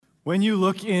When you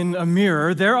look in a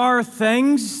mirror, there are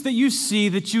things that you see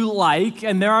that you like,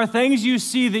 and there are things you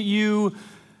see that you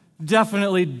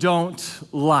definitely don't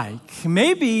like.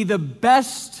 Maybe the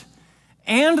best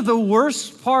and the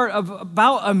worst part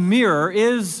about a mirror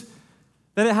is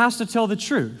that it has to tell the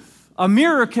truth. A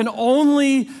mirror can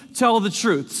only tell the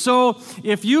truth. So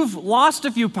if you've lost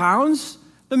a few pounds,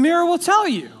 the mirror will tell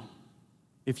you.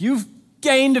 If you've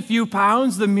gained a few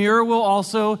pounds, the mirror will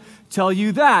also tell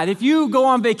you that. If you go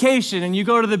on vacation and you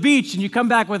go to the beach and you come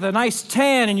back with a nice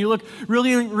tan and you look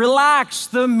really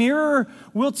relaxed, the mirror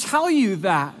will tell you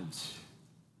that.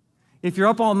 If you're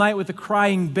up all night with a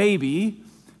crying baby,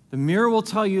 the mirror will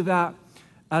tell you that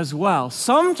as well.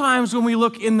 Sometimes when we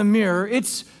look in the mirror,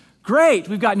 it's great.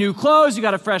 We've got new clothes, you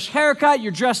got a fresh haircut,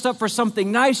 you're dressed up for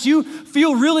something nice, you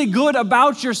feel really good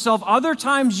about yourself. Other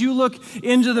times you look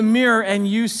into the mirror and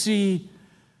you see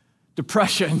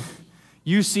depression.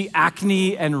 You see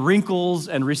acne and wrinkles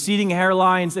and receding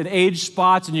hairlines and age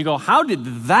spots, and you go, how did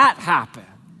that happen?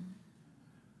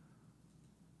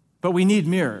 But we need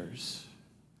mirrors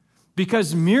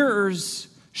because mirrors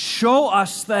show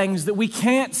us things that we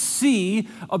can't see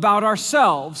about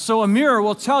ourselves. So a mirror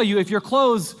will tell you if your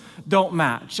clothes don't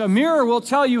match. A mirror will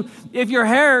tell you if your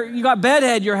hair, you got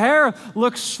bedhead, your hair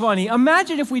looks funny.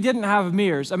 Imagine if we didn't have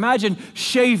mirrors. Imagine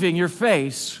shaving your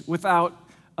face without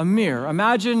a mirror.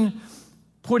 Imagine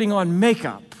putting on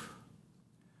makeup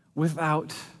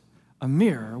without a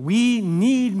mirror. We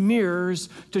need mirrors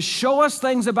to show us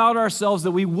things about ourselves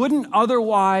that we wouldn't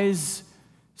otherwise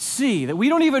see, that we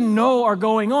don't even know are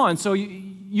going on. So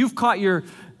you've caught your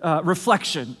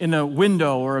reflection in a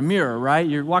window or a mirror, right?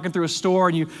 You're walking through a store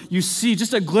and you see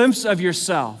just a glimpse of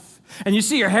yourself. And you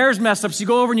see your hair's messed up, so you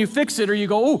go over and you fix it, or you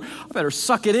go, oh, I better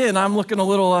suck it in. I'm looking a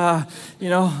little,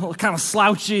 kind of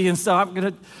slouchy and stuff. I'm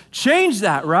going to change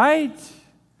that, right?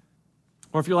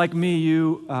 Or if you're like me,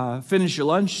 you finish your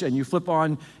lunch and you flip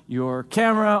on your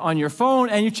camera on your phone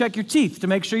and you check your teeth to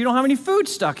make sure you don't have any food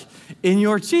stuck in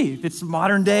your teeth. It's a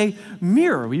modern day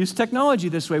mirror. We use technology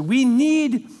this way. We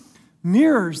need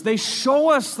mirrors. They show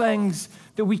us things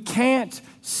that we can't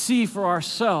see for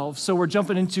ourselves. So we're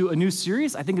jumping into a new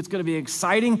series. I think it's going to be an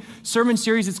exciting sermon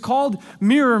series. It's called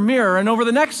Mirror, Mirror. And over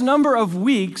the next number of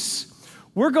weeks,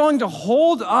 we're going to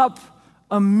hold up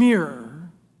a mirror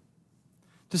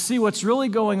to see what's really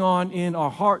going on in our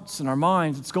hearts and our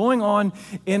minds. It's going on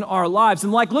in our lives.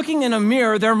 And like looking in a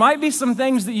mirror, there might be some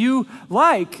things that you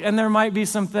like, and there might be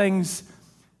some things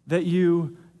that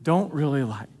you don't really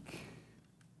like.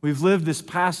 We've lived this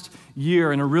past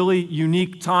year in a really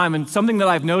unique time, and something that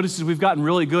I've noticed is we've gotten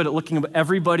really good at looking at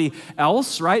everybody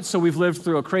else, right? So we've lived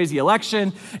through a crazy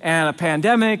election and a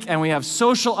pandemic, and we have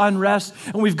social unrest,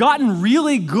 and we've gotten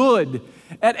really good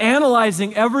at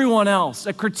analyzing everyone else,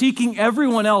 at critiquing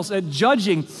everyone else, at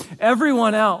judging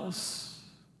everyone else.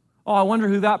 Oh, I wonder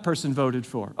who that person voted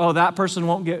for. Oh, that person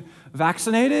won't get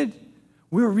vaccinated?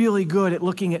 We're really good at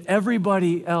looking at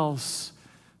everybody else.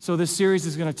 So this series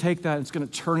is going to take that, it's going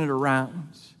to turn it around.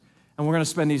 And we're going to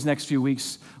spend these next few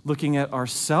weeks looking at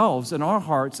ourselves and our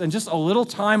hearts and just a little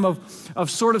time of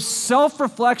sort of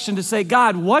self-reflection to say,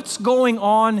 God, what's going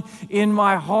on in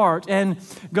my heart? And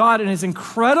God, in his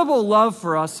incredible love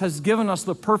for us, has given us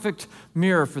the perfect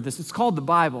mirror for this. It's called the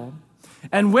Bible.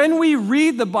 And when we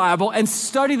read the Bible and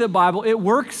study the Bible, it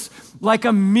works like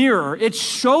a mirror. It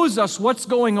shows us what's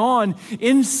going on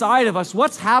inside of us,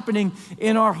 what's happening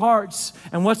in our hearts,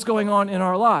 and what's going on in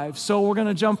our lives. So we're going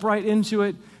to jump right into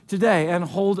it today and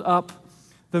hold up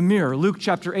the mirror. Luke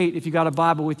chapter 8, if you got a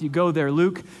Bible with you, go there.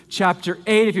 Luke chapter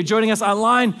 8. If you're joining us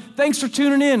online, thanks for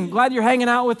tuning in. Glad you're hanging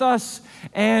out with us.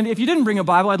 And if you didn't bring a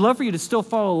Bible, I'd love for you to still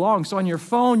follow along. So on your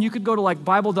phone, you could go to like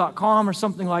Bible.com or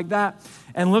something like that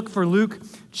and look for Luke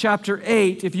chapter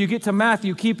 8. If you get to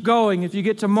Matthew, keep going. If you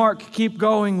get to Mark, keep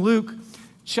going. Luke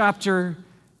chapter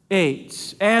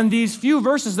 8. And these few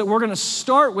verses that we're going to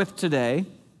start with today,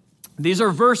 these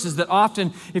are verses that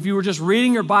often, if you were just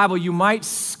reading your Bible, you might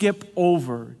skip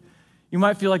over. You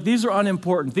might feel like these are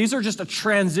unimportant. These are just a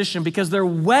transition because they're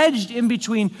wedged in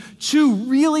between two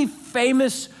really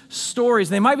famous stories.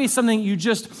 They might be something you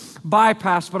just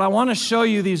bypass, but I want to show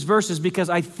you these verses because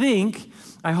I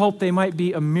hope they might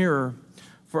be a mirror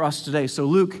for us today. So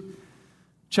Luke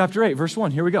chapter 8, verse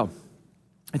 1, here we go.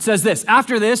 It says this,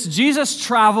 after this, Jesus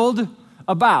traveled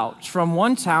about from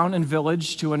one town and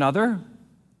village to another,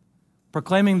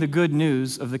 proclaiming the good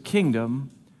news of the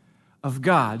kingdom of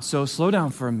God. So slow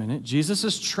down for a minute. Jesus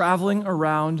is traveling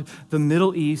around the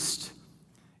Middle East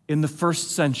in the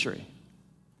first century.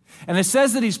 And it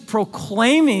says that he's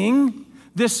proclaiming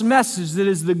this message that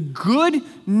is the good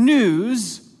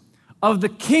news of the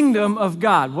kingdom of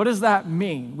God. What does that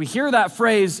mean? We hear that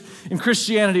phrase in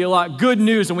Christianity a lot, good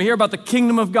news, and we hear about the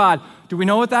kingdom of God. Do we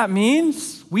know what that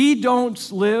means? We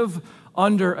don't live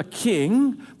under a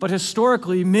king, but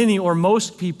historically many or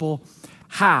most people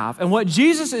have. And what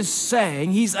Jesus is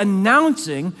saying, he's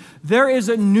announcing there is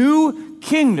a new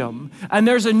kingdom and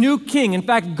there's a new king. In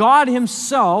fact, God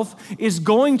himself is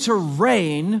going to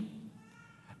reign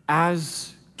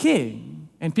as king.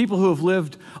 And people who have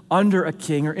lived under a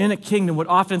king or in a kingdom would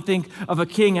often think of a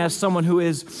king as someone who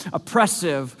is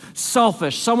oppressive,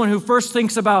 selfish, someone who first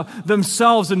thinks about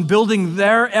themselves and building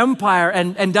their empire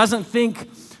and doesn't think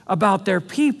about their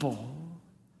people.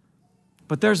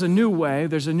 But there's a new way,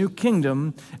 there's a new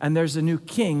kingdom, and there's a new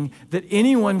king that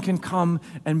anyone can come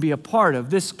and be a part of.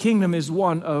 This kingdom is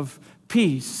one of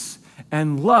peace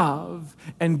and love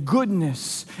and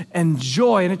goodness and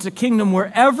joy. And it's a kingdom where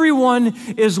everyone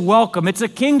is welcome. It's a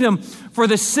kingdom for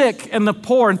the sick and the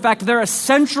poor. In fact, they're a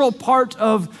central part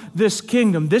of this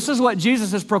kingdom. This is what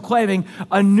Jesus is proclaiming,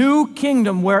 a new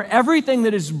kingdom where everything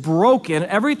that is broken,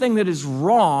 everything that is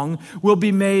wrong will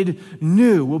be made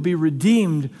new, will be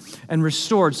redeemed and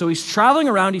restored. So he's traveling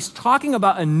around, he's talking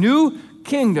about a new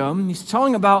kingdom, he's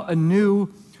telling about a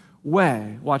new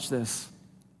way. Watch this.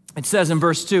 It says in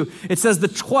verse 2, it says the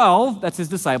 12, that's his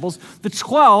disciples, the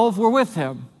 12 were with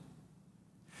him.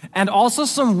 And also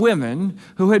some women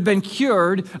who had been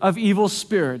cured of evil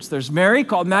spirits. There's Mary,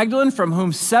 called Magdalene, from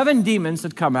whom 7 demons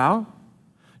had come out.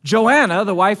 Joanna,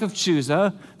 the wife of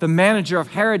Chuza, the manager of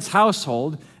Herod's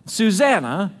household.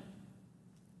 Susanna,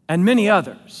 and many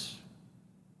others.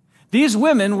 These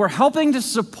women were helping to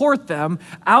support them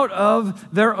out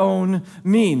of their own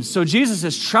means. So Jesus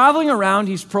is traveling around,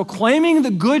 he's proclaiming the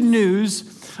good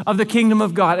news of the kingdom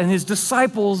of God, and his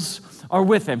disciples are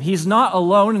with him. He's not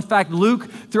alone. In fact, Luke,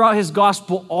 throughout his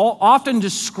gospel, often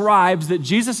describes that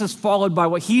Jesus is followed by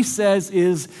what he says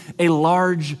is a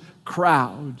large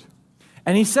crowd.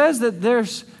 And he says that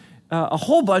there's a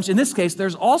whole bunch, in this case,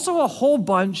 there's also a whole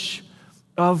bunch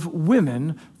of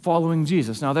women following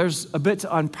Jesus. Now, there's a bit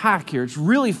to unpack here. It's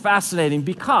really fascinating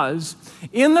because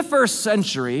in the first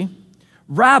century,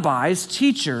 rabbis,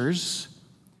 teachers,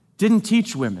 didn't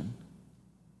teach women.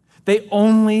 They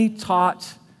only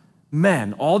taught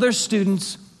men. All their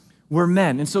students were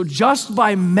men. And so just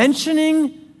by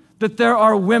mentioning that there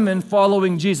are women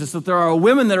following Jesus, that there are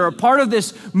women that are a part of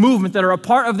this movement, that are a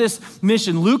part of this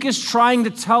mission, Luke is trying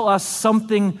to tell us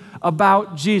something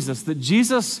about Jesus, that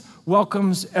Jesus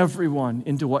welcomes everyone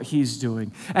into what he's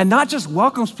doing. And not just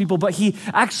welcomes people, but he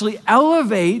actually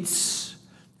elevates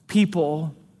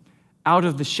people out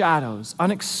of the shadows,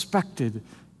 unexpected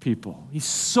people. He's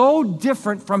so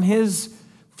different from his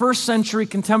first century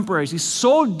contemporaries. He's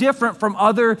so different from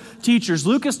other teachers.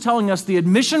 Luke is telling us the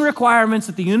admission requirements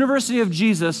at the University of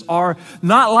Jesus are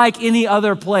not like any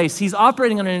other place. He's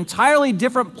operating on an entirely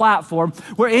different platform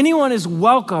where anyone is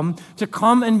welcome to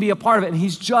come and be a part of it. And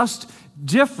he's just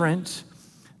different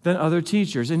than other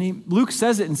teachers. And Luke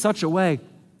says it in such a way,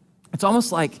 it's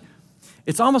almost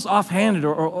offhanded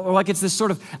or like it's this sort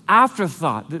of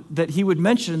afterthought that he would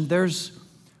mention there's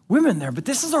women there. But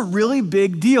this is a really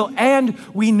big deal. And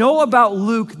we know about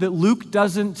Luke that Luke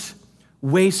doesn't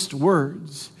waste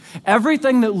words.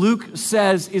 Everything that Luke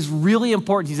says is really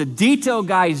important. He's a detailed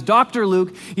guy. He's Dr.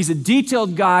 Luke. He's a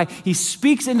detailed guy. He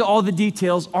speaks into all the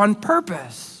details on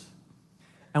purpose.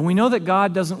 And we know that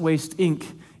God doesn't waste ink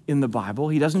in the Bible.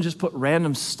 He doesn't just put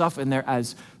random stuff in there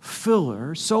as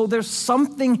filler. So there's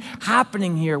something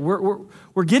happening here.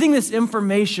 We're getting this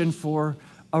information for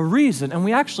a reason. And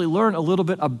we actually learn a little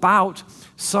bit about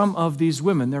some of these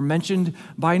women. They're mentioned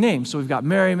by name. So we've got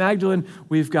Mary Magdalene,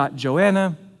 we've got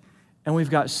Joanna, and we've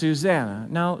got Susanna.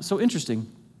 Now, so interesting.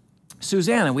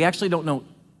 Susanna, we actually don't know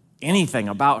anything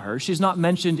about her. She's not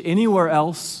mentioned anywhere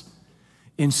else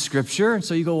in Scripture. And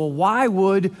so you go, well, why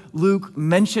would Luke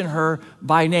mention her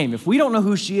by name? If we don't know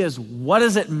who she is, what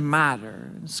does it matter?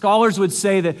 Scholars would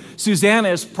say that Susanna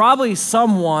is probably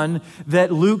someone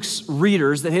that Luke's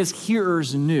readers, that his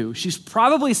hearers knew. She's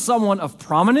probably someone of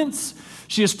prominence.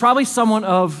 She is probably someone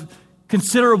of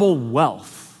considerable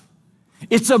wealth.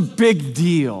 It's a big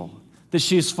deal that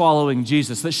she's following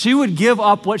Jesus, that she would give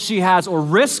up what she has or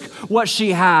risk what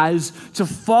she has to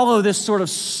follow this sort of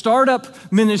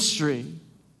startup ministry.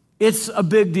 It's a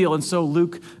big deal. And so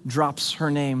Luke drops her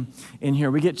name in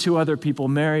here. We get 2 other people,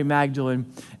 Mary Magdalene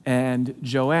and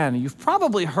Joanna. You've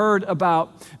probably heard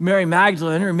about Mary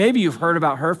Magdalene, or maybe you've heard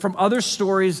about her from other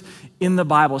stories in the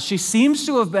Bible. She seems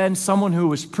to have been someone who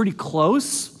was pretty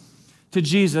close to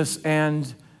Jesus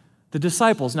and the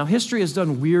disciples. Now, history has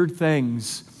done weird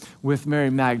things with Mary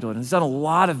Magdalene. He's done a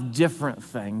lot of different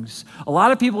things. A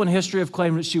lot of people in history have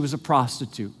claimed that she was a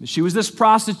prostitute. She was this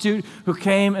prostitute who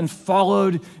came and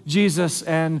followed Jesus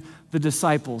and the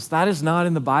disciples. That is not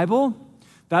in the Bible.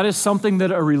 That is something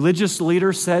that a religious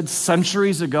leader said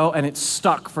centuries ago, and it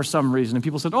stuck for some reason. And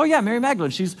people said, oh yeah, Mary Magdalene,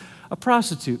 she's a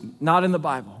prostitute. Not in the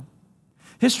Bible.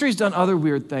 History's done other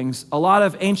weird things. A lot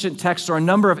of ancient texts, or a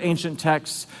number of ancient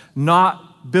texts,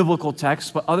 not biblical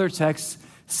texts, but other texts,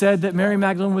 said that Mary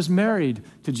Magdalene was married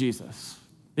to Jesus.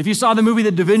 If you saw the movie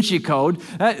The Da Vinci Code,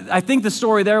 I think the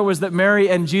story there was that Mary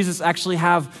and Jesus actually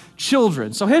have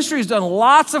children. So history's done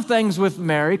lots of things with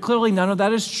Mary. Clearly none of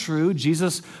that is true.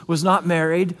 Jesus was not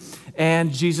married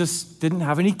and Jesus didn't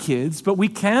have any kids. But we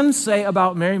can say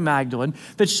about Mary Magdalene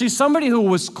that she's somebody who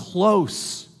was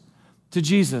close to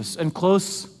Jesus and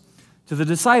close to the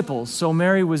disciples. So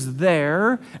Mary was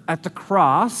there at the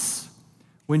cross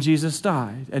when Jesus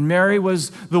died. And Mary was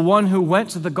the one who went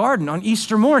to the garden on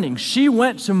Easter morning. She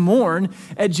went to mourn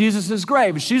at Jesus'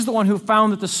 grave. She's the one who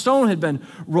found that the stone had been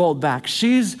rolled back.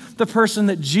 She's the person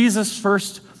that Jesus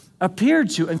first appeared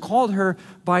to and called her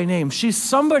by name. She's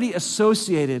somebody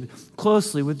associated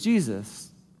closely with Jesus.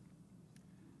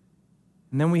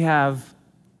 And then we have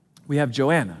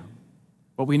Joanna.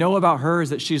 What we know about her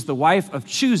is that she's the wife of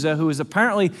Chusa, who is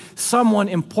apparently someone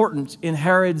important in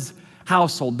Herod's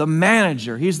household, the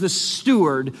manager. He's the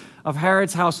steward of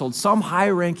Herod's household, some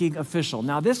high-ranking official.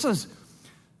 Now, this is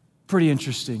pretty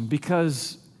interesting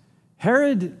because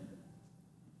Herod,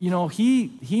 he no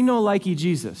likey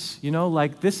Jesus.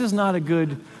 Like this is not a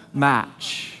good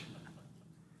match.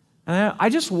 And I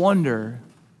just wonder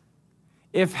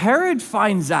if Herod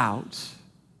finds out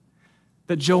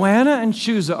that Joanna and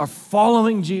Chusa are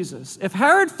following Jesus, if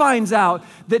Herod finds out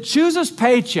that Chusa's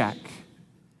paycheck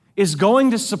is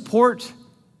going to support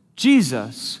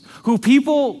Jesus, who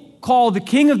people call the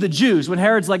king of the Jews, when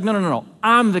Herod's like, no,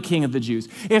 I'm the king of the Jews.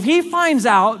 If he finds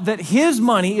out that his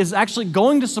money is actually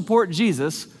going to support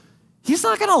Jesus, he's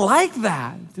not going to like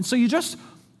that. And so you just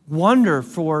wonder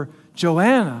for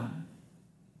Joanna,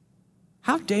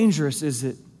 how dangerous is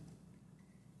it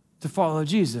to follow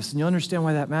Jesus? And you'll understand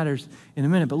why that matters in a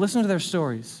minute. But listen to their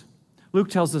stories. Luke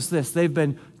tells us this: they've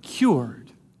been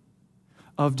cured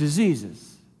of diseases.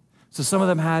 So some of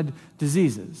them had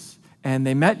diseases, and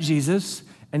they met Jesus,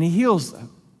 and he heals them.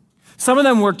 Some of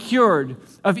them were cured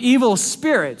of evil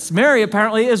spirits. Mary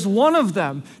apparently is one of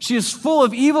them. She is full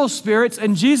of evil spirits,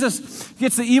 and Jesus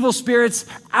gets the evil spirits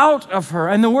out of her.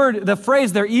 And the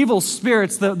phrase, they're evil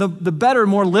spirits, the better,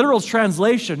 more literal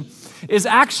translation is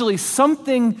actually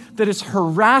something that is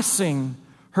harassing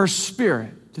her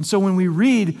spirit. And so when we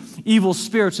read evil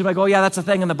spirits, we might go, oh, yeah, that's a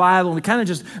thing in the Bible, and we kind of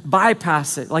just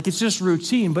bypass it, like it's just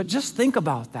routine. But just think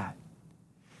about that.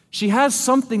 She has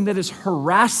something that is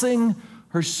harassing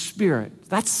her spirit.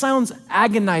 That sounds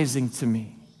agonizing to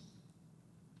me.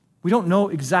 We don't know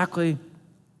exactly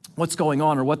what's going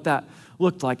on or what that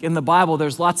looked like. In the Bible,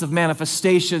 there's lots of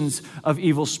manifestations of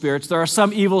evil spirits. There are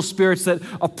some evil spirits that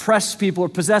oppress people or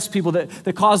possess people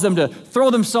that cause them to throw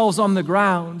themselves on the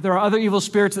ground. There are other evil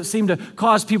spirits that seem to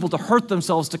cause people to hurt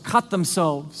themselves, to cut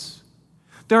themselves.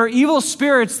 There are evil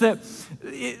spirits that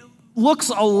it looks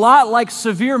a lot like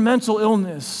severe mental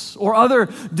illness or other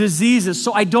diseases.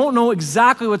 So I don't know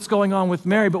exactly what's going on with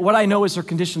Mary, but what I know is her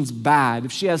condition's bad.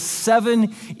 If she has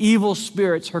 7 evil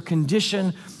spirits, her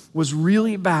condition was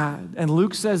really bad. And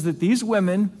Luke says that these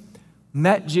women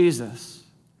met Jesus.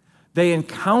 They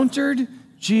encountered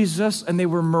Jesus and they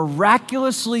were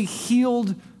miraculously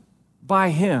healed by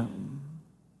him.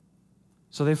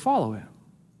 So they follow him.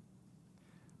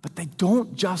 But they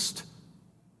don't just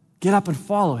get up and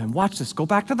follow him. Watch this. Go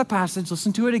back to the passage.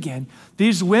 Listen to it again.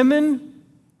 These women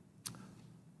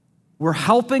were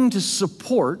helping to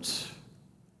support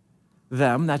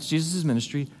them, that's Jesus'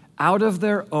 ministry, out of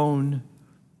their own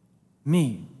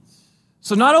means.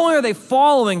 So not only are they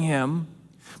following him,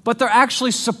 but they're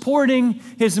actually supporting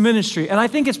his ministry. And I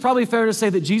think it's probably fair to say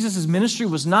that Jesus' ministry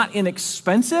was not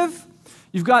inexpensive.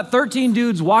 You've got 13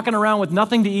 dudes walking around with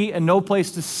nothing to eat and no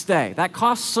place to stay. That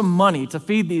costs some money to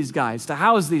feed these guys, to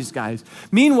house these guys.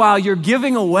 Meanwhile, you're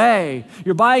giving away.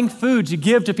 You're buying food to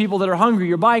give to people that are hungry.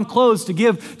 You're buying clothes to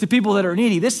give to people that are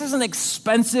needy. This is an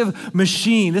expensive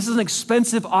machine. This is an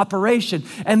expensive operation.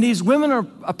 And these women are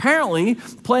apparently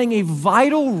playing a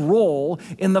vital role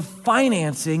in the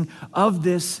financing of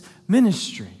this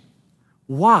ministry.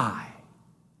 Why?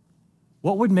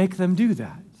 What would make them do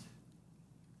that?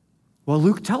 Well,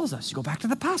 Luke tells us, you go back to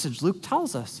the passage, Luke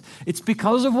tells us, it's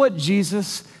because of what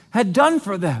Jesus had done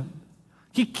for them.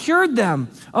 He cured them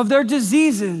of their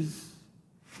diseases.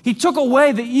 He took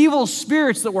away the evil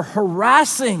spirits that were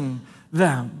harassing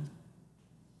them.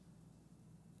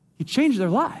 He changed their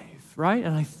life, right?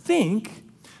 And I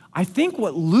think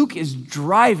what Luke is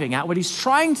driving at, what he's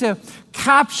trying to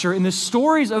capture in the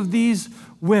stories of these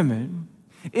women,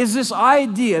 is this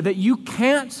idea that you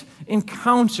can't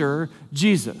encounter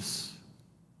Jesus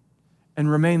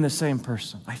and remain the same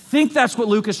person. I think that's what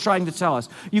Luke is trying to tell us.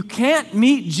 You can't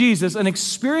meet Jesus and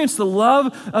experience the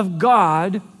love of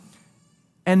God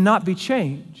and not be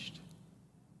changed.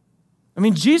 I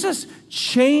mean, Jesus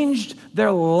changed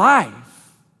their life.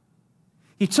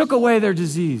 He took away their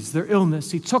disease, their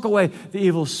illness. He took away the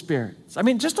evil spirits. I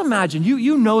mean, just imagine,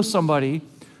 you know somebody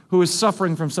who is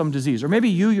suffering from some disease, or maybe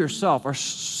you yourself are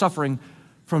suffering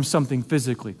from something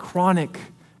physically, chronic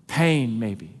pain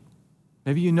maybe.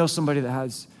 Maybe you know somebody that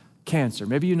has cancer.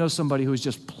 Maybe you know somebody who is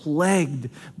just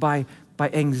plagued by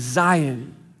anxiety.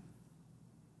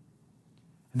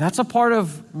 And that's a part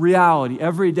of reality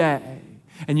every day.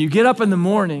 And you get up in the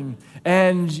morning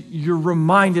and you're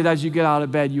reminded as you get out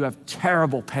of bed you have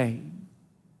terrible pain.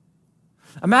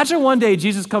 Imagine one day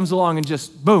Jesus comes along and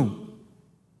just, boom,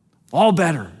 all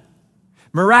better.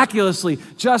 Miraculously,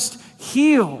 just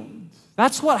healed.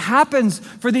 That's what happens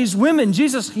for these women.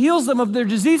 Jesus heals them of their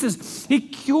diseases. He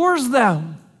cures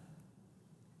them.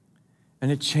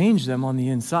 And it changed them on the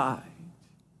inside.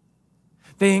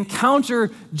 They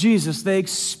encounter Jesus. They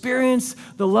experience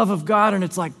the love of God, and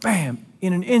it's like, bam,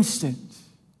 in an instant.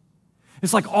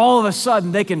 It's like all of a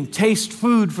sudden they can taste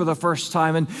food for the first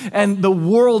time, and the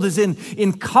world is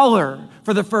in color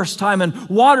for the first time, and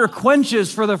water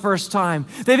quenches for the first time.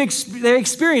 They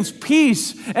experience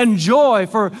peace and joy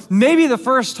for maybe the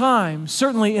first time,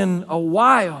 certainly in a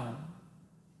while.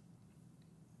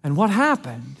 And what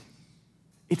happened?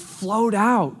 It flowed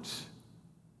out.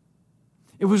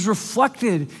 It was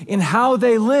reflected in how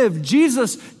they lived.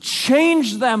 Jesus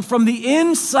changed them from the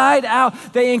inside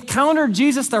out. They encountered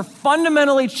Jesus, they're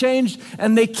fundamentally changed,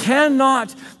 and they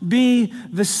cannot be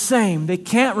the same. They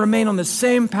can't remain on the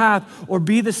same path or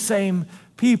be the same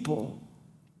people.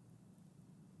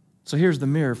 So here's the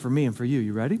mirror for me and for you.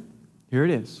 You ready? Here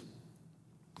it is.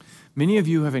 Many of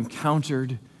you have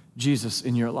encountered Jesus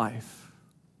in your life.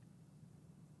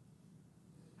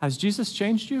 Has Jesus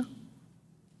changed you?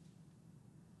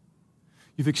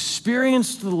 You've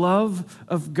experienced the love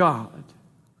of God.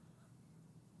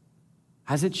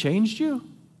 Has it changed you?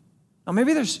 Now,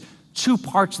 maybe there's two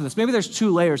parts to this. Maybe there's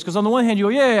two layers. Because on the one hand, you go,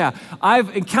 yeah.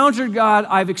 I've encountered God.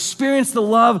 I've experienced the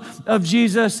love of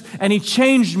Jesus, and He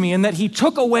changed me, and that He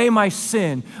took away my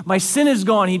sin. My sin is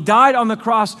gone. He died on the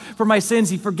cross for my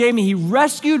sins. He forgave me. He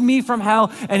rescued me from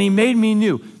hell, and He made me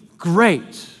new.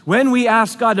 Great. When we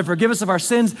ask God to forgive us of our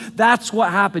sins, that's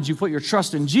what happens. You put your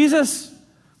trust in Jesus,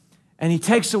 and He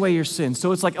takes away your sins.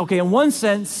 So it's like, okay, in one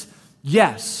sense,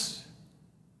 yes,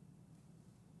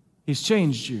 He's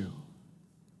changed you.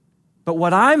 But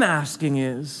what I'm asking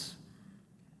is,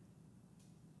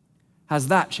 has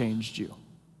that changed you?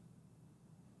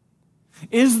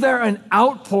 Is there an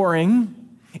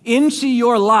outpouring into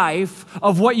your life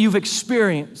of what you've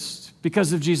experienced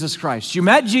because of Jesus Christ? You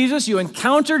met Jesus, you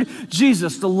encountered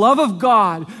Jesus, the love of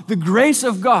God, the grace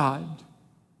of God.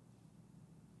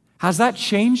 Has that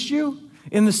changed you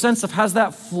in the sense of, has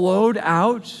that flowed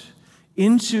out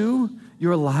into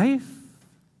your life?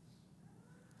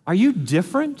 Are you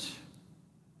different?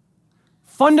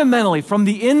 Fundamentally, from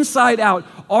the inside out,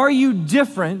 are you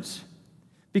different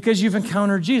because you've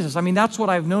encountered Jesus? I mean, that's what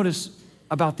I've noticed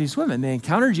about these women. They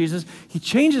encounter Jesus, He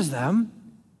changes them,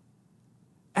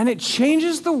 and it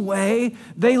changes the way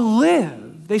they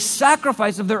live. They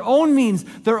sacrifice of their own means,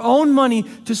 their own money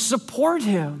to support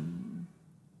Him.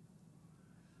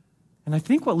 And I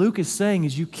think what Luke is saying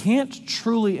is you can't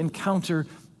truly encounter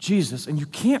Jesus, and you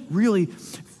can't really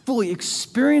fully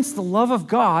experience the love of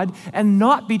God and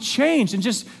not be changed and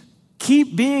just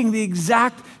keep being the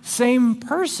exact same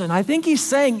person. I think he's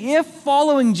saying if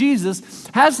following Jesus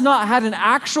has not had an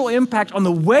actual impact on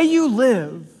the way you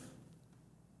live,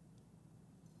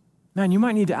 man, you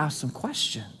might need to ask some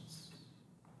questions.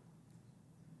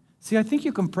 See, I think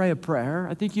you can pray a prayer.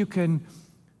 I think you can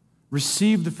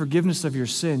receive the forgiveness of your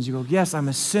sins. You go, yes, I'm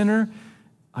a sinner,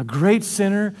 a great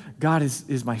sinner. God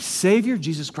is my Savior.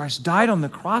 Jesus Christ died on the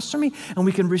cross for me, and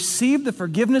we can receive the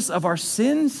forgiveness of our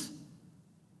sins.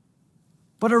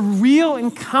 But a real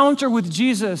encounter with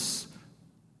Jesus,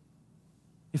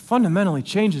 it fundamentally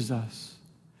changes us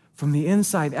from the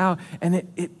inside out, and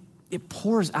it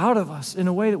pours out of us in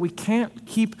a way that we can't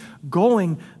keep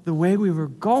going the way we were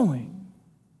going.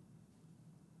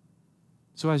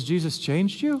 So has Jesus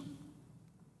changed you?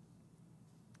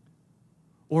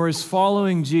 Or is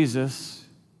following Jesus,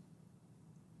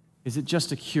 is it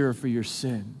just a cure for your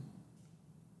sin?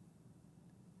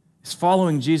 Is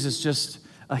following Jesus just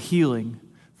a healing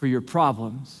for your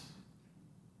problems?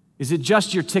 Is it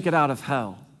just your ticket out of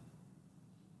hell?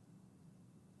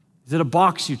 Is it a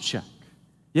box you check?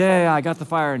 Yeah, I got the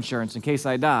fire insurance. In case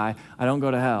I die, I don't go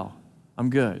to hell.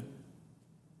 I'm good.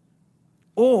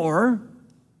 Or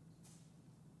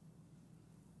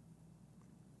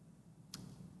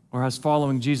has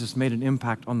following Jesus made an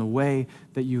impact on the way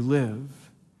that you live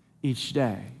each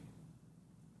day?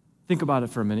 Think about it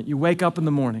for a minute. You wake up in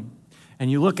the morning and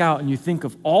you look out and you think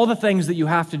of all the things that you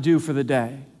have to do for the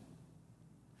day.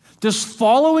 Does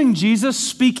following Jesus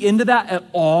speak into that at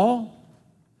all?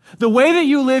 The way that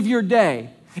you live your day,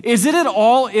 is it at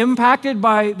all impacted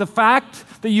by the fact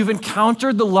that you've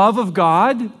encountered the love of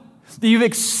God? That you've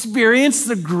experienced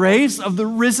the grace of the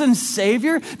risen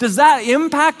Savior? Does that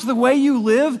impact the way you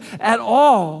live at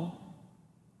all?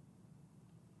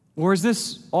 Or is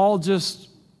this all just,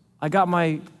 I got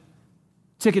my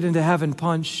ticket into heaven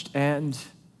punched and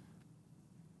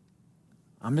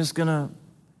I'm just going to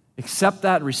accept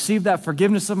that, receive that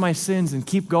forgiveness of my sins and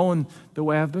keep going the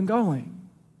way I've been going?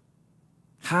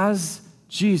 Has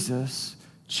Jesus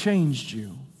changed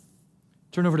you?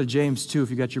 Turn over to James 2 if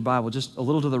you got your Bible, just a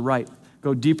little to the right.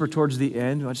 Go deeper towards the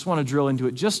end. I just want to drill into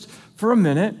it just for a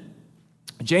minute.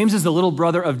 James is the little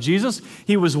brother of Jesus.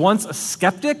 He was once a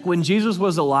skeptic when Jesus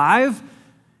was alive.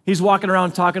 He's walking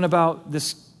around talking about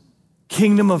this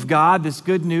kingdom of God, this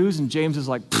good news, and James is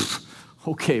like,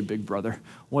 okay, big brother,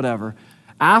 whatever.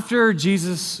 After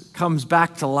Jesus comes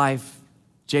back to life,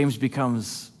 James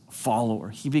becomes a follower.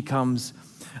 He becomes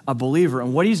a believer.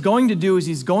 And what he's going to do is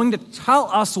he's going to tell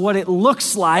us what it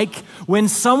looks like when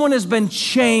someone has been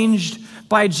changed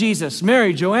by Jesus.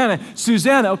 Mary, Joanna,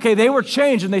 Susanna, okay, they were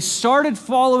changed and they started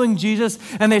following Jesus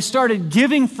and they started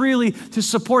giving freely to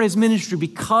support his ministry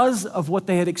because of what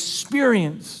they had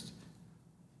experienced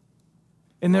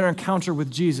in their encounter with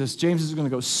Jesus. James is going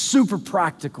to go super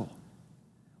practical.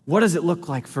 What does it look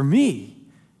like for me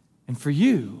and for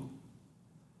you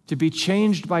to be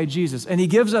changed by Jesus? And he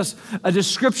gives us a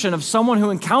description of someone who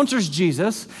encounters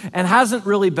Jesus and hasn't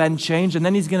really been changed, and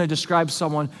then he's going to describe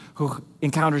someone who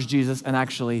encounters Jesus and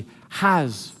actually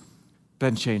has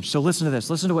been changed. So listen to this.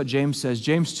 Listen to what James says.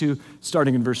 James 2,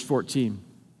 starting in verse 14.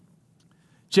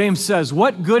 James says,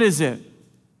 "What good is it,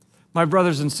 my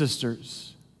brothers and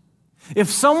sisters, if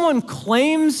someone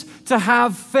claims to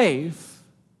have faith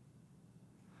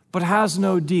but has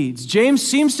no deeds?" James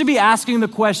seems to be asking the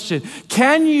question,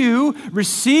 can you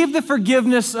receive the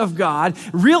forgiveness of God,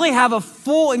 really have a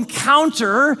full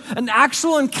encounter, an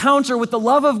actual encounter with the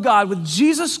love of God, with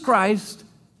Jesus Christ,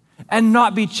 and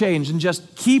not be changed and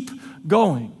just keep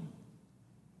going?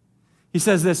 He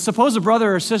says this, "Suppose a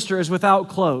brother or sister is without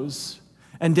clothes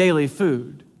and daily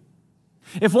food.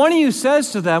 If one of you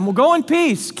says to them, well, go in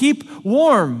peace, keep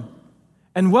warm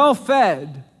and well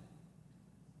fed,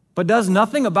 but does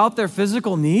nothing about their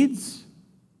physical needs,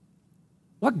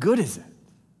 what good is it?"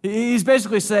 He's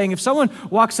basically saying, if someone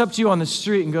walks up to you on the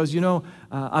street and goes,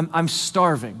 I'm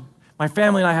starving. My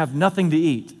family and I have nothing to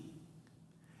eat.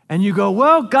 And you go,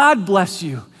 well, God bless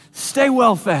you. Stay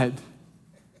well fed.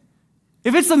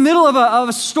 If it's the middle of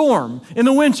a storm in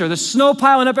the winter, there's snow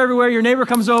piling up everywhere, your neighbor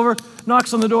comes over,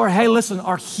 knocks on the door, hey, listen,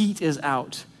 our heat is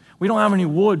out. We don't have any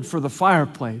wood for the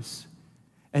fireplace.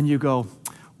 And you go,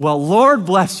 well, Lord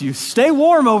bless you. Stay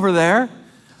warm over there.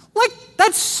 Like,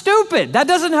 that's stupid. That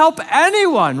doesn't help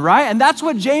anyone, right? And that's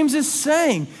what James is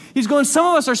saying. He's going, some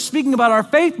of us are speaking about our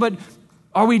faith, but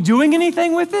are we doing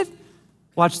anything with it?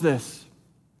 Watch this.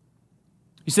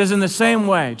 He says, in the same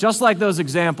way, just like those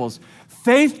examples,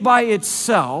 faith by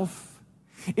itself,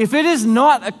 if it is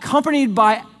not accompanied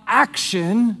by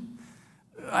action,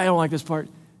 I don't like this part,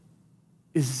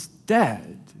 is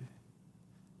dead,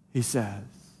 he says.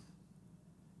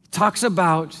 Talks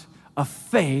about a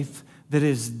faith that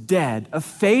is dead, a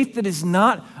faith that is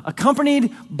not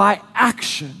accompanied by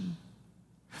action.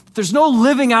 There's no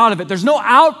living out of it. There's no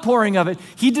outpouring of it.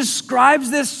 He describes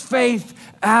this faith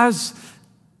as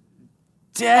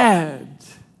dead.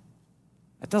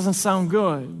 That doesn't sound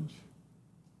good.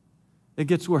 It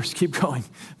gets worse. Keep going.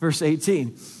 Verse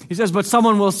 18. He says, but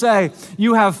someone will say,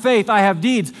 you have faith, I have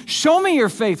deeds. Show me your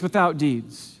faith without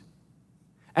deeds,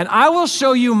 and I will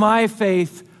show you my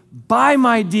faith by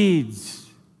my deeds.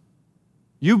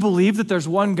 You believe that there's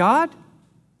one God?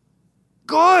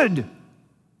 Good.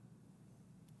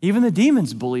 Even the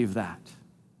demons believe that,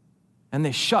 and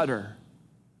they shudder.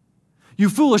 You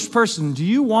foolish person, do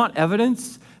you want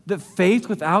evidence that faith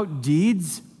without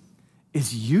deeds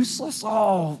is useless?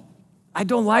 Oh, I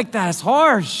don't like that. It's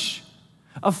harsh.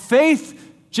 A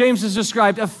faith, James has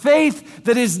described, a faith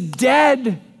that is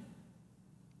dead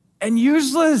and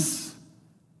useless.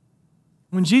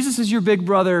 When Jesus is your big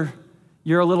brother,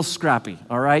 you're a little scrappy,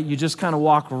 all right? You just kind of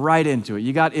walk right into it.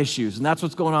 You got issues, and that's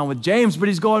what's going on with James. But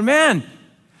he's going, man,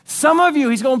 some of you,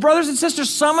 he's going, brothers and sisters,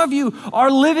 some of you are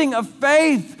living a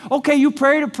faith. Okay, you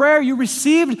prayed a prayer. You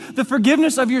received the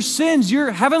forgiveness of your sins.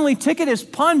 Your heavenly ticket is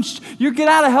punched. Your get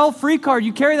out of hell free card.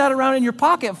 You carry that around in your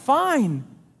pocket. Fine.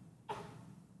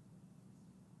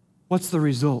 What's the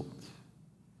result?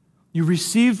 You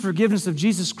received forgiveness of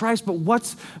Jesus Christ, but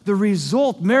what's the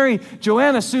result? Mary,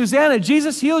 Joanna, Susanna,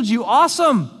 Jesus healed you.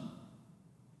 Awesome.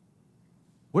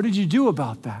 What did you do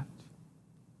about that?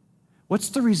 What's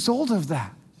the result of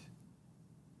that?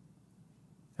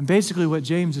 And basically what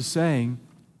James is saying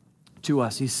to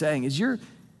us, he's saying, is your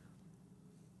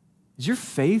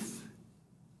faith,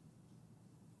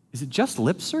 is it just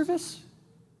lip service?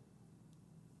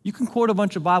 You can quote a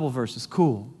bunch of Bible verses,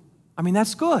 cool. I mean,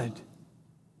 that's good.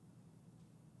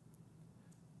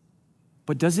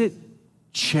 But does it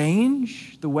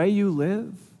change the way you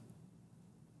live?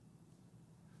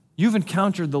 You've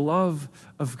encountered the love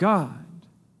of God.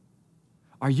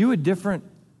 Are you a different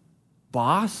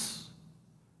boss?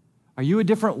 Are you a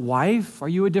different wife? Are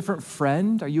you a different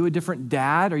friend? Are you a different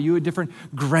dad? Are you a different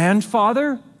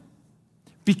grandfather?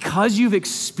 Because you've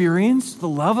experienced the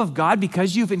love of God,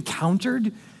 because you've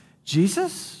encountered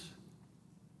Jesus?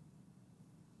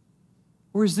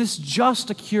 Or is this just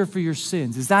a cure for your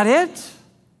sins? Is that it?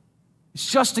 It's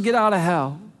just to get out of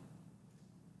hell.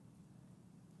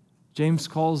 James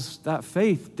calls that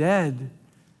faith dead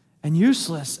and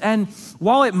useless. And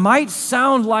while it might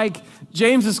sound like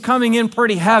James is coming in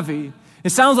pretty heavy,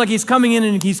 it sounds like he's coming in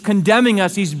and he's condemning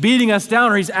us, he's beating us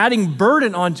down, or he's adding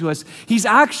burden onto us. He's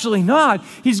actually not.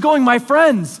 He's going, my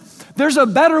friends, there's a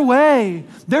better way.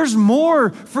 There's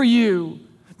more for you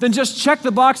than just check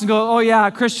the box and go, oh yeah,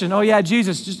 Christian, oh yeah,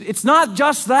 Jesus. It's not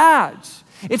just that.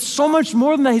 It's so much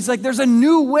more than that. He's like, there's a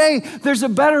new way. There's a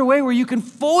better way where you can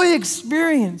fully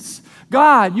experience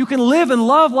God. You can live and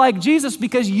love like Jesus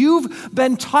because you've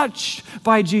been touched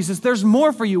by Jesus. There's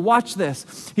more for you. Watch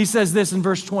this. He says this in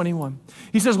verse 21.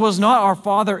 He says, was not our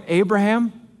father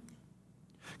Abraham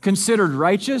considered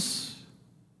righteous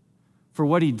for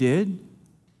what he did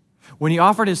when he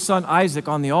offered his son Isaac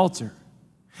on the altar?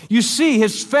 You see,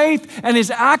 his faith and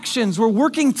his actions were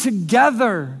working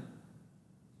together.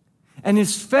 And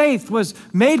his faith was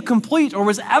made complete or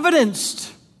was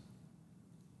evidenced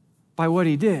by what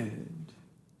he did.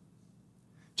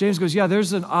 James goes, yeah,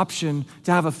 there's an option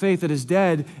to have a faith that is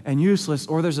dead and useless,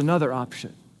 or there's another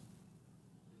option.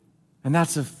 And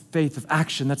that's a faith of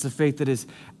action. That's a faith that is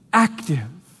active.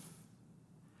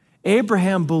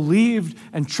 Abraham believed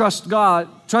and trusted God,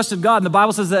 and the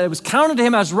Bible says that it was counted to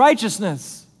him as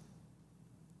righteousness.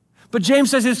 But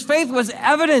James says his faith was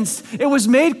evidenced. It was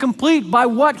made complete by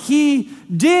what he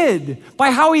did,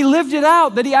 by how he lived it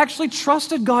out, that he actually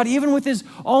trusted God even with his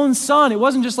own son. It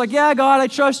wasn't just like, yeah, God, I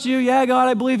trust you. Yeah, God,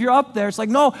 I believe you're up there. It's like,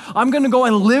 no, I'm going to go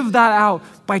and live that out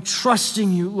by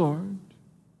trusting you, Lord.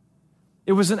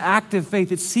 It was an active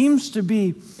faith. It seems to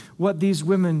be what these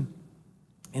women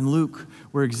in Luke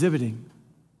were exhibiting.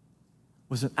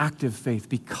 Was an active faith.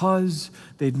 Because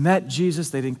they'd met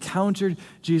Jesus, they'd encountered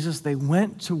Jesus, they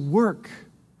went to work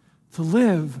to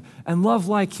live and love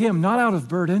like him, not out of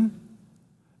burden,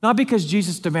 not because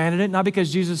Jesus demanded it, not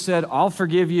because Jesus said, I'll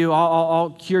forgive you, I'll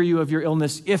cure you of your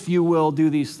illness if you will do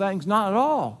these things, not at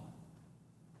all.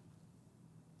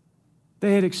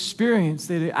 They had experienced,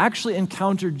 they had actually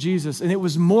encountered Jesus, and it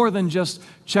was more than just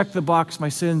check the box, my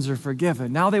sins are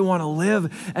forgiven. Now they want to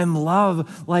live and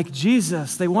love like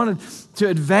Jesus. They wanted to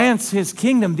advance his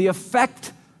kingdom. The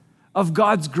effect of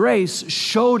God's grace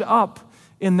showed up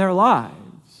in their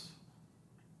lives.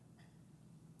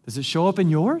 Does it show up in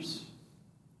yours?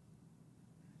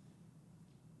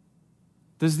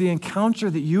 Does the encounter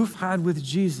that you've had with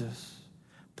Jesus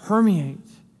permeate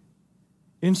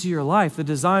into your life? The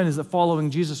design is that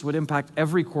following Jesus would impact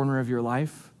every corner of your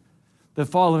life. That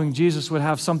following Jesus would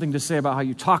have something to say about how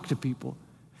you talk to people,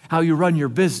 how you run your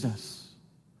business,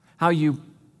 how you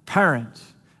parent,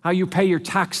 how you pay your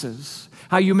taxes,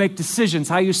 how you make decisions,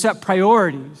 how you set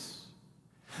priorities.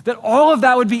 That all of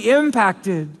that would be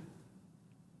impacted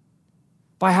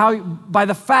by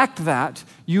the fact that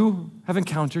you have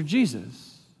encountered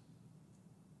Jesus.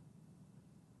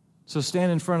 So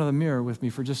stand in front of the mirror with me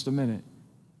for just a minute.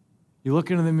 You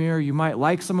look into the mirror, you might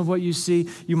like some of what you see,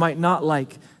 you might not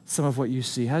like some of what you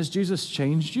see. Has Jesus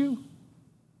changed you?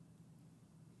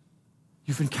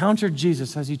 You've encountered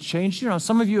Jesus. Has he changed you? Now,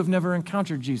 some of you have never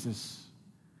encountered Jesus.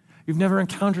 You've never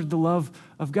encountered the love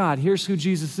of God. Here's who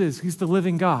Jesus is. He's the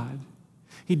living God.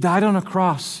 He died on a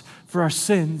cross for our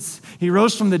sins. He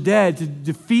rose from the dead to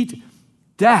defeat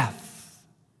death.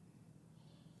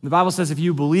 The Bible says if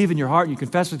you believe in your heart and you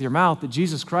confess with your mouth that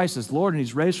Jesus Christ is Lord and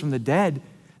he's raised from the dead,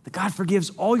 that God forgives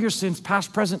all your sins,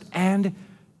 past, present, and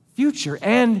future.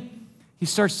 And he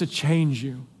starts to change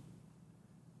you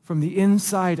from the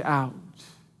inside out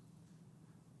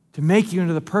to make you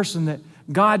into the person that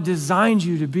God designed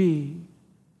you to be.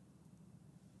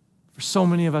 For so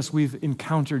many of us, we've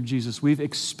encountered Jesus. We've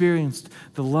experienced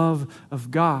the love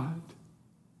of God.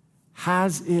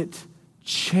 Has it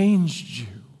changed you?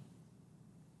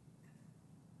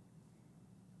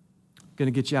 I'm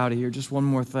going to get you out of here. Just one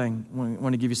more thing. I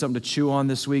want to give you something to chew on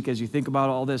this week as you think about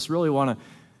all this. Really want to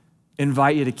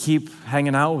invite you to keep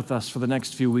hanging out with us for the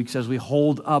next few weeks as we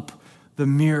hold up the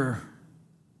mirror.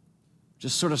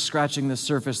 Just sort of scratching the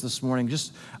surface this morning.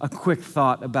 Just a quick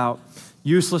thought about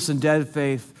useless and dead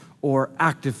faith or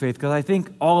active faith, because I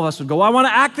think all of us would go, well, I want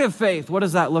an active faith. What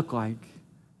does that look like?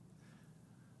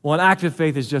 Well, an active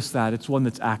faith is just that. It's one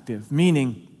that's active,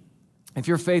 meaning if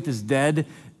your faith is dead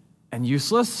and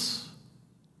useless,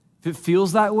 if it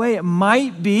feels that way, it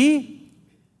might be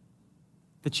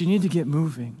that you need to get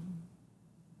moving.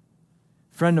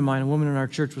 A friend of mine, a woman in our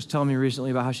church, was telling me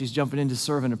recently about how she's jumping in to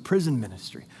serve in a prison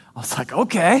ministry. I was like,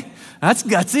 okay, that's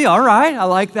gutsy. All right, I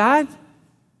like that.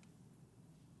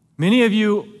 Many of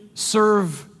you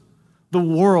serve the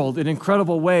world in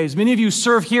incredible ways. Many of you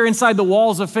serve here inside the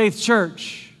walls of Faith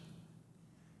Church.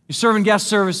 You serve in guest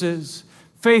services,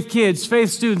 Faith kids, Faith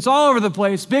students, all over the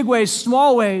place, big ways,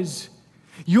 small ways.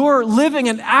 You're living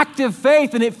an active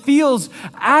faith and it feels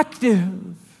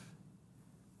active.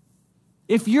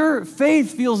 If your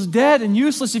faith feels dead and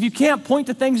useless, if you can't point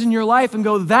to things in your life and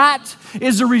go, that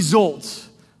is a result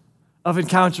of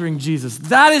encountering Jesus.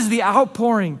 That is the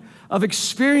outpouring of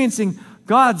experiencing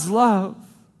God's love.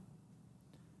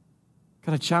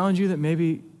 Can I challenge you that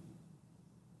maybe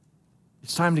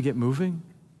it's time to get moving?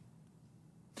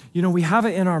 You know, we have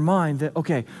it in our mind that,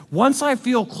 okay, once I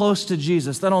feel close to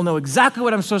Jesus, then I'll know exactly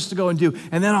what I'm supposed to go and do,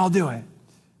 and then I'll do it.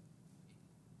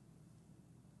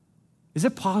 Is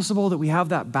it possible that we have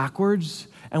that backwards,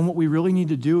 and what we really need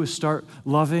to do is start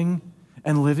loving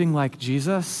and living like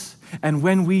Jesus? And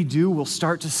when we do, we'll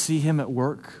start to see him at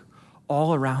work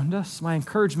all around us? My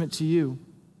encouragement to you,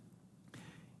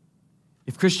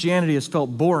 if Christianity has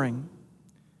felt boring,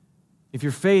 if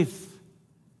your faith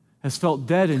has felt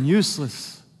dead and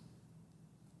useless,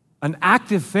 an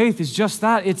active faith is just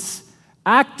that. It's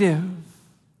active.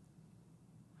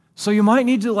 So you might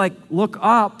need to look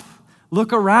up,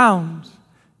 look around,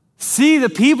 see the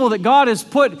people that God has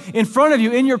put in front of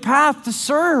you in your path to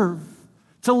serve,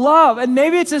 to love. And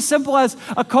maybe it's as simple as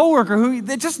a coworker who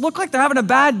they just look like they're having a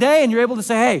bad day and you're able to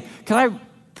say, hey, can I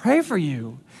pray for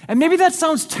you? And maybe that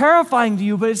sounds terrifying to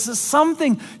you, but it's just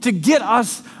something to get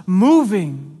us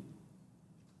moving.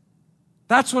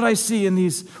 That's what I see in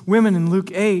these women in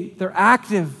Luke 8. They're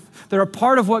active. They're a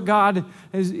part of what God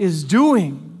is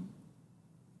doing.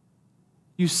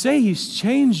 You say he's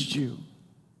changed you.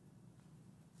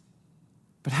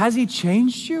 But has he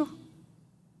changed you?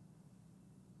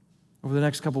 Over the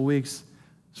next couple weeks,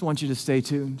 I just want you to stay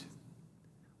tuned.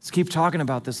 Let's keep talking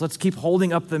about this. Let's keep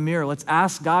holding up the mirror. Let's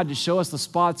ask God to show us the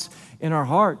spots in our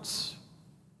hearts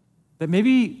that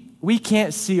maybe we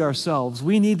can't see ourselves.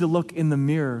 We need to look in the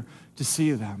mirror to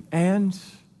see them. And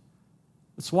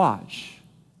let's watch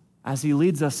as he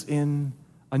leads us in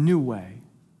a new way,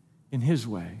 in his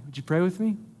way. Would you pray with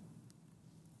me?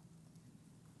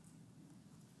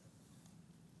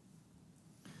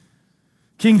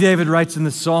 King David writes in the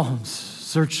Psalms,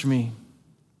 search me,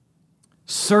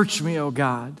 O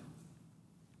God.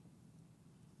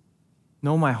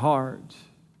 Know my heart.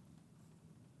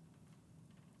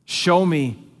 Show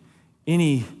me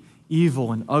any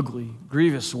evil and ugly,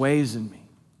 grievous ways in me.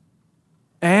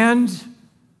 And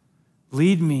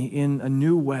lead me in a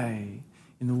new way,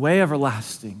 in the way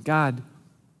everlasting. God,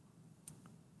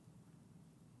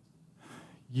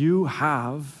 you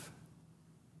have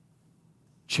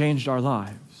changed our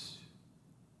lives.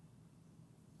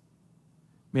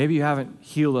 Maybe you haven't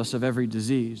healed us of every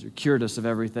disease or cured us of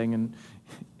everything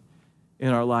in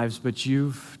our lives, but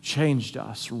you've changed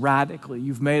us radically.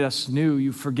 You've made us new.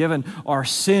 You've forgiven our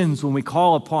sins when we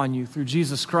call upon you through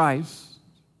Jesus Christ.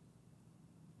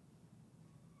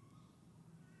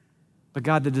 But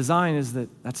God, the design is that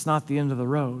that's not the end of the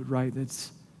road, right?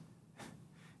 It's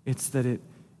that it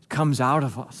comes out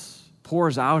of us,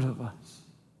 pours out of us.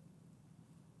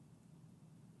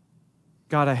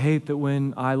 God, I hate that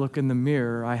when I look in the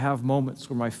mirror, I have moments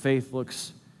where my faith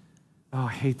looks, oh,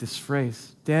 I hate this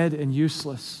phrase, dead and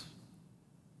useless.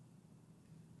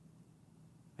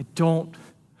 I don't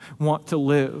want to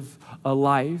live a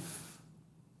life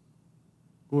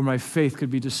where my faith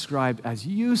could be described as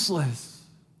useless.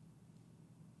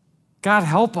 God,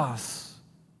 help us.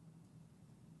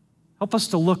 Help us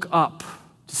to look up,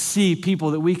 to see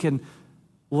people that we can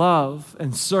love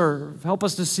and serve. Help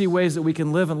us to see ways that we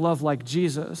can live and love like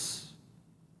Jesus.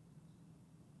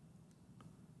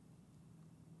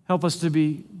 Help us to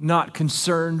be not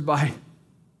concerned by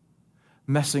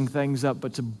messing things up,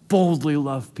 but to boldly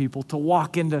love people, to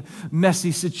walk into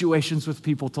messy situations with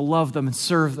people, to love them and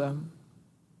serve them.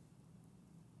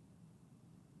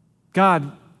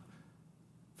 God,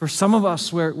 for some of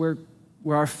us where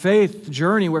our faith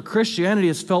journey, where Christianity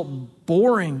has felt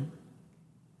boring,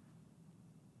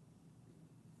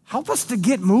 help us to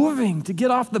get moving, to get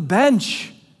off the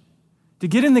bench, to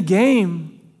get in the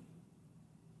game.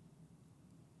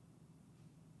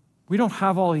 We don't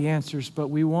have all the answers, but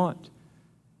we want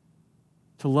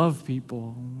to love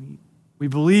people. We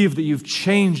believe that you've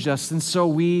changed us, and so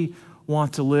we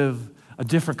want to live a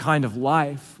different kind of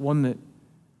life, one that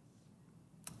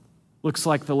looks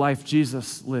like the life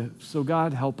Jesus lived. So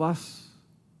God, help us.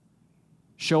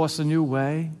 Show us a new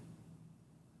way.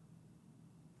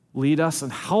 Lead us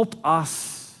and help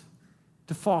us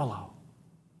to follow.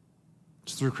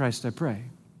 It's through Christ I pray.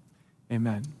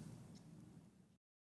 Amen.